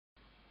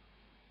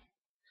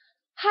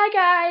Hi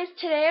guys,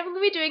 today I'm going to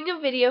be doing a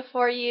video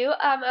for you.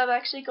 I'm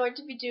actually going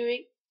to be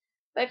doing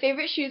my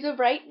favorite shoes of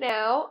right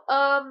now.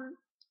 I'm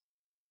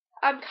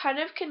kind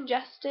of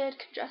congested,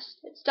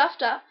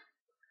 stuffed up,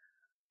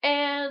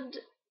 and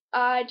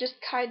I just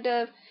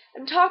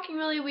I'm talking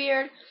really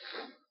weird.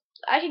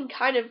 I can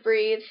kind of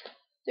breathe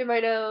through my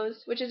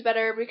nose, which is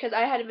better because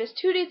I had to miss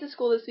 2 days of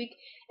school this week,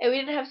 and we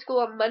didn't have school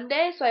on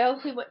Monday, so I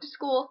only went to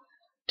school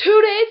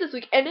 2 days this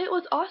week, and it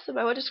was awesome.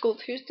 I went to school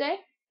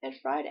Tuesday and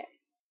Friday.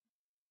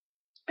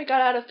 I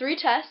got out of 3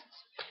 tests,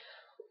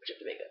 which I have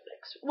to make up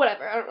next.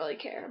 Whatever, I don't really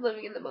care. I'm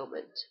living in the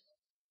moment.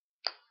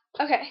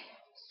 Okay,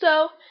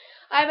 so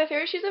I have my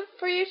favorite shoes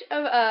for you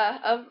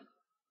of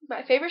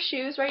my favorite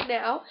shoes right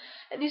now,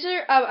 and these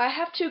are I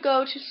have to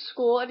go to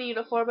school in a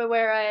uniform. I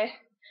wear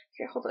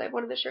here. Hold on, I have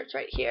one of the shirts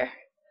right here.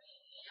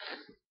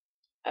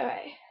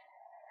 Okay,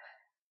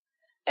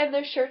 and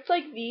they're shirts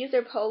like these.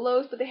 They're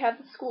polos, but they have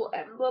the school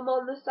emblem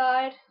on the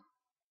side.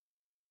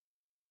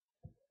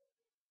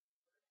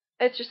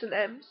 It's just an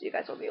M, so you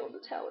guys won't be able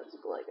to tell it's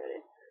like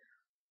it.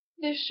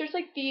 There's shirts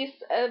like these.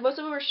 Most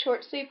of them are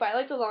short sleeve, but I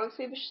like the long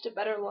sleeve. It's just a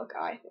better look,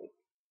 I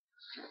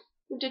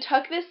think. To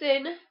tuck this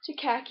in to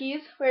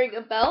khakis, wearing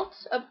a belt,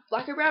 a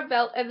black or brown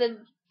belt, and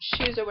then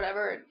shoes or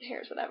whatever, and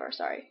hairs, whatever.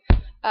 Sorry,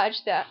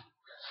 just that.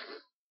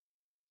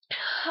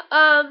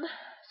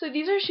 So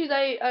these are shoes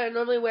I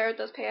normally wear with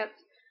those pants.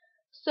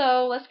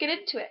 So let's get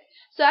into it.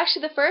 So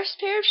actually, the first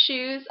pair of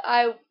shoes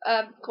I'm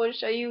going to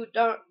show you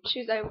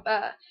shoes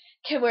I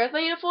can wear with my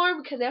uniform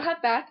because they don't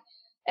have back,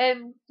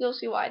 and you'll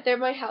see why. They're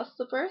my house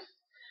slippers,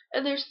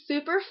 and they're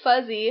super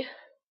fuzzy.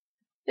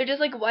 They're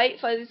just like white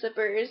fuzzy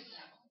slippers,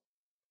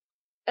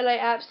 and I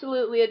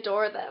absolutely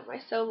adore them. I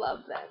so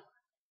love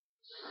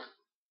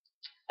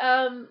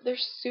them. They're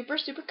super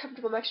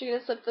comfortable. I'm actually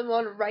gonna slip them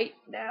on right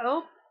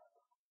now.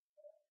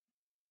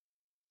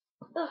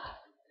 Ugh.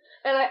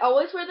 And I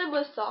always wear them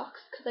with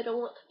socks because I don't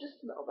want them to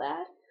smell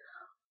bad.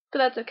 But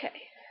that's okay.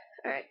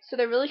 Alright, so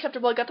they're really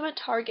comfortable. I got them at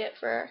Target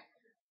for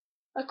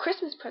a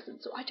Christmas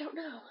present, so I don't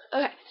know.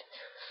 Okay.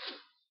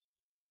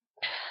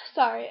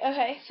 Sorry.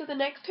 Okay, so the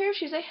next pair of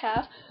shoes I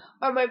have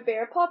are my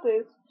Bearpaw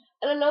boots.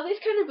 And I know these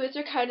kind of boots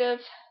are kind of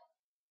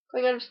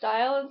going out of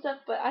style and stuff,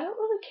 but I don't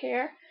really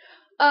care.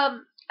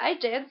 I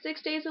dance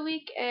 6 days a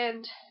week,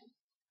 and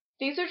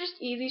these are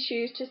just easy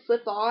shoes to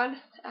slip on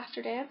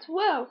after dance.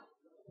 Whoa!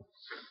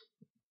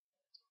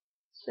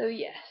 So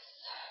yes.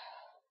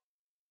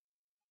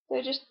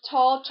 They're just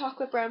tall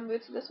chocolate brown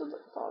boots, and this one's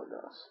like tall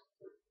enough.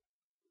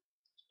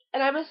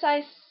 And I'm a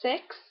size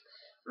 6.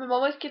 My mom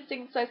always keeps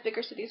saying size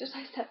bigger, so these are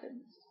size 7s.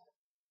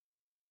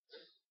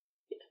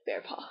 Yeah,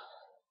 Bearpaw.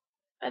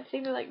 I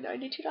think they're like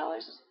 $92.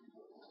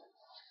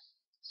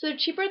 So they're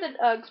cheaper than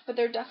Uggs, but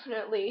they're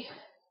definitely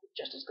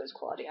just as good as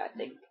quality, I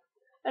think.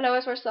 And I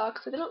always wear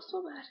socks, so they don't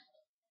smell bad.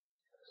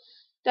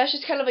 That's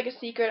just kind of like a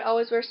secret.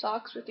 Always wear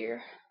socks with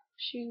your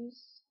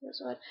shoes.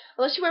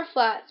 Unless you wear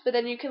flats, but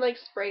then you can like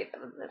spray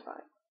them and they're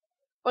fine.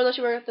 Or unless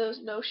you wear those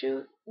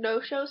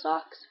no-show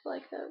socks,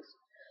 like those.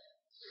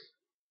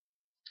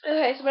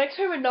 Okay, so my next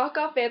pair of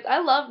knockoff Vans. I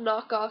love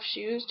knockoff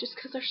shoes just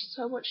because they're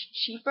so much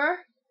cheaper,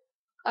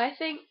 I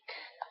think.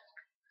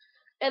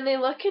 And they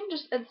look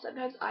and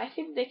sometimes I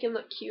think they can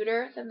look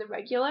cuter than the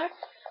regular.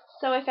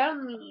 So I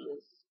found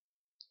these.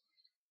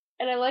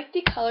 And I like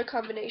the color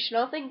combination.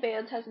 I don't think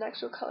Vans has an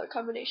actual color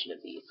combination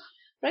of these.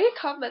 But I get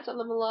compliments on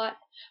them a lot.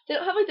 They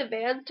don't have like the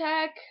Vans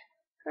tag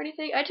or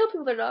anything. I tell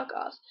people they're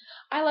knockoffs.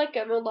 I like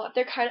them a lot.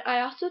 I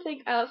also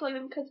like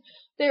them because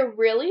they're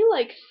really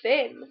like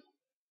thin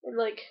and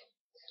like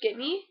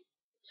skinny.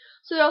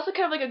 So they're also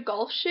kind of like a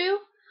golf shoe.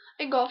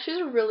 And golf shoes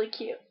are really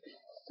cute.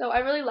 So I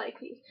really like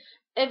these.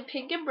 And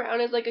pink and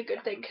brown is like a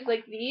good thing because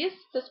like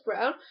this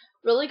brown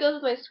really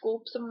goes with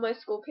some of my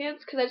school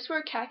pants because I just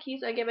wear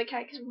khakis. I get my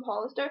khakis from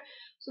Hollister,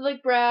 so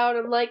like brown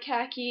and light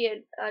khaki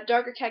and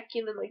darker khaki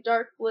and then like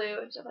dark blue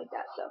and stuff like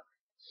that. So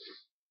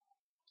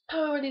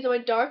I wear these on my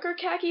darker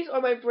khakis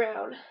or my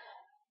brown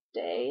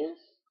days.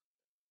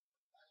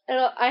 And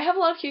I have a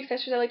lot of cute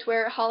accessories I like to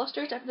wear.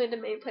 Hollister is definitely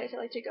the main place I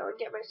like to go and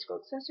get my school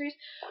accessories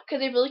because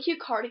they have really cute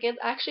cardigans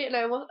actually. And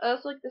I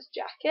also like this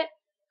jacket.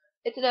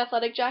 It's an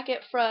athletic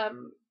jacket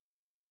from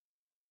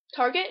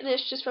Target, and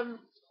it's just from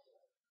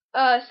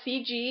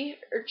CG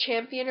or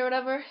Champion or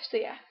whatever. So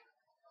yeah,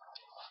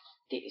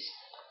 these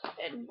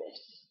and this.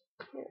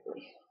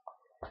 Apparently.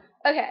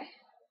 Okay.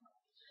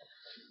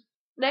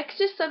 Next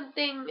is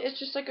something. It's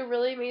just like a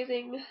really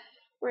amazing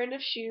brand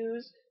of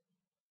shoes.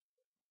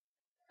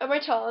 Are my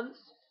Toms,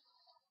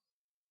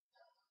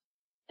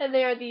 and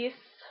they are these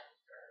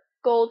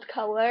gold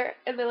color,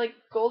 and they're like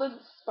golden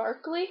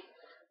sparkly.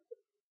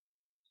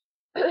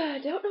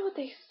 I don't know what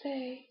they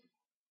say.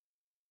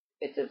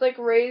 It says like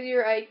raise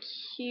your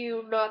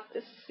IQ, not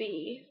the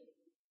C.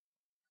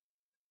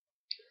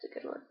 It's a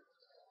good one.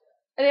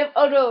 And they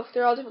have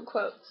they're all different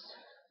quotes.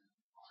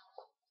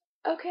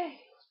 Okay.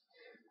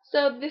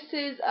 So this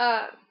is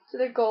so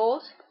they're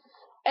gold.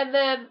 And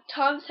then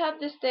Toms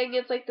have this thing,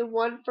 it's like the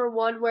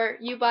 1-for-1 where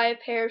you buy a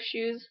pair of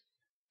shoes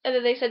And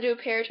then they said to a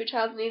parent to a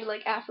child in need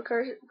like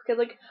Africa, because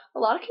like a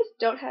lot of kids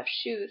don't have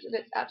shoes, and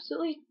it's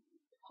absolutely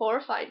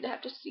horrifying to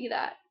have to see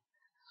that.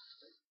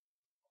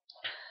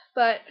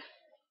 But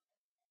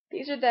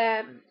these are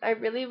them. I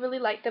really, really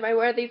like them. I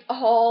wear these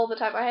all the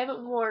time. I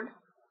haven't worn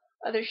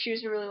other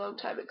shoes in a really long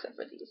time except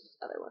for these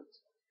other ones.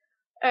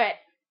 Alright.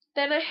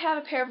 Then I have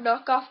a pair of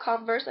knockoff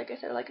Converse. Like I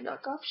said, I like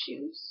knockoff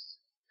shoes.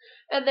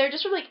 And they're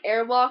just from like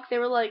Airwalk. They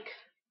were like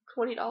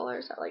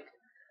 $20 at like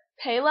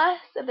Payless,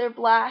 and they're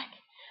black.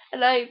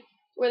 And I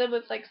wear them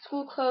with like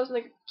school clothes and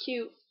like a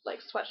cute like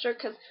sweatshirt,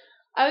 because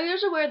I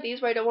usually wear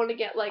these where I don't want to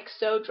get like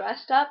so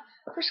dressed up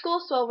for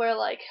school, so I'll wear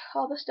like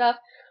all the stuff.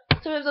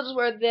 Sometimes I'll just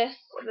wear this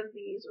and then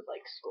these with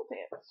like school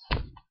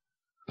pants.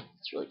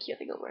 It's really cute. I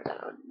think I'll wear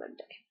that on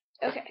Monday.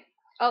 Okay,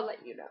 I'll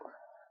let you know.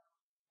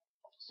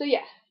 So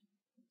yeah,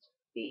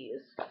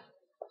 these.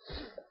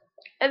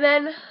 And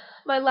then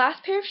my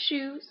last pair of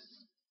shoes.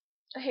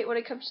 I hate when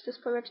it comes to this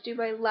point. I have to do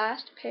my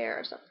last pair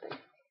or something.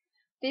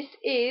 This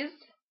is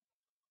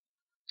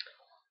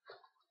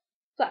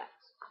flats.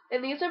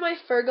 And these are my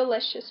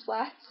Fergalicious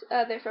flats.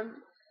 They're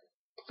from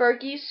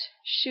Fergie's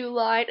shoe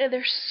line, and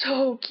they're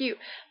so cute.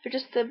 They're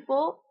just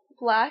simple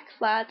black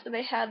flats, and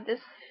they have this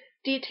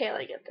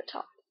detailing at the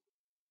top.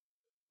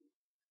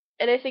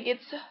 And I think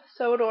it's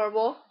so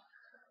adorable.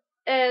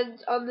 And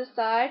on the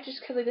side,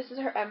 just because like, this is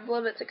her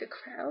emblem, it's like a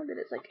crown, and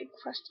it's like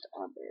encrusted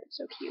on there. It's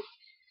so cute.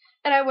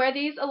 And I wear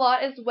these a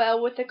lot as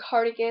well with a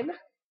cardigan.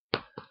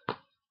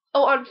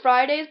 Oh, on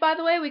Fridays, by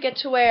the way, we get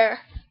to wear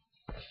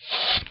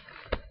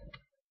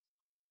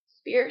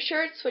spirit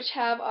shirts, which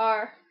have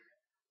our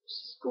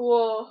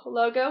school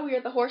logo. We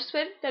are the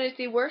horsemen. That is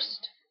the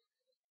worst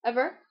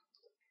ever.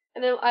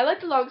 And then I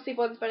like the long sleeve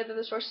ones better than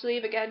the short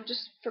sleeve, again,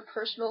 just for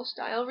personal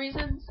style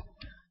reasons.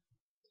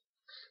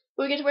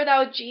 We get to wear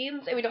that with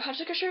jeans, and we don't have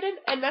to tuck our shirt in,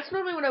 and that's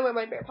normally when I wear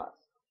my Bearpaws.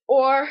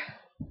 Or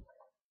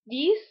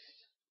these.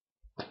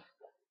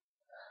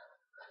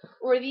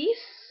 Or these.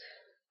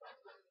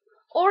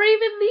 Or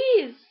even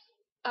these.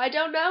 I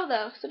don't know,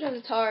 though. Sometimes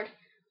it's hard.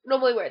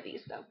 Normally wear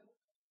these, though.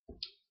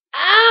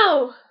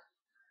 Ow!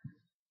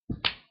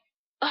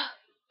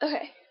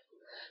 Okay.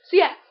 So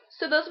yeah.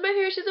 So those are my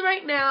favorite shoes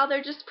right now.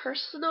 They're just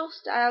personal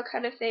style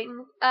kind of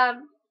things.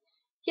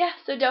 Yeah,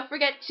 so don't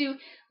forget to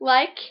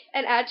like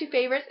and add to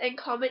favorites and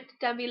comment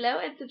down below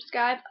and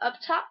subscribe up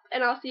top.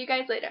 And I'll see you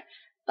guys later.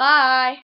 Bye!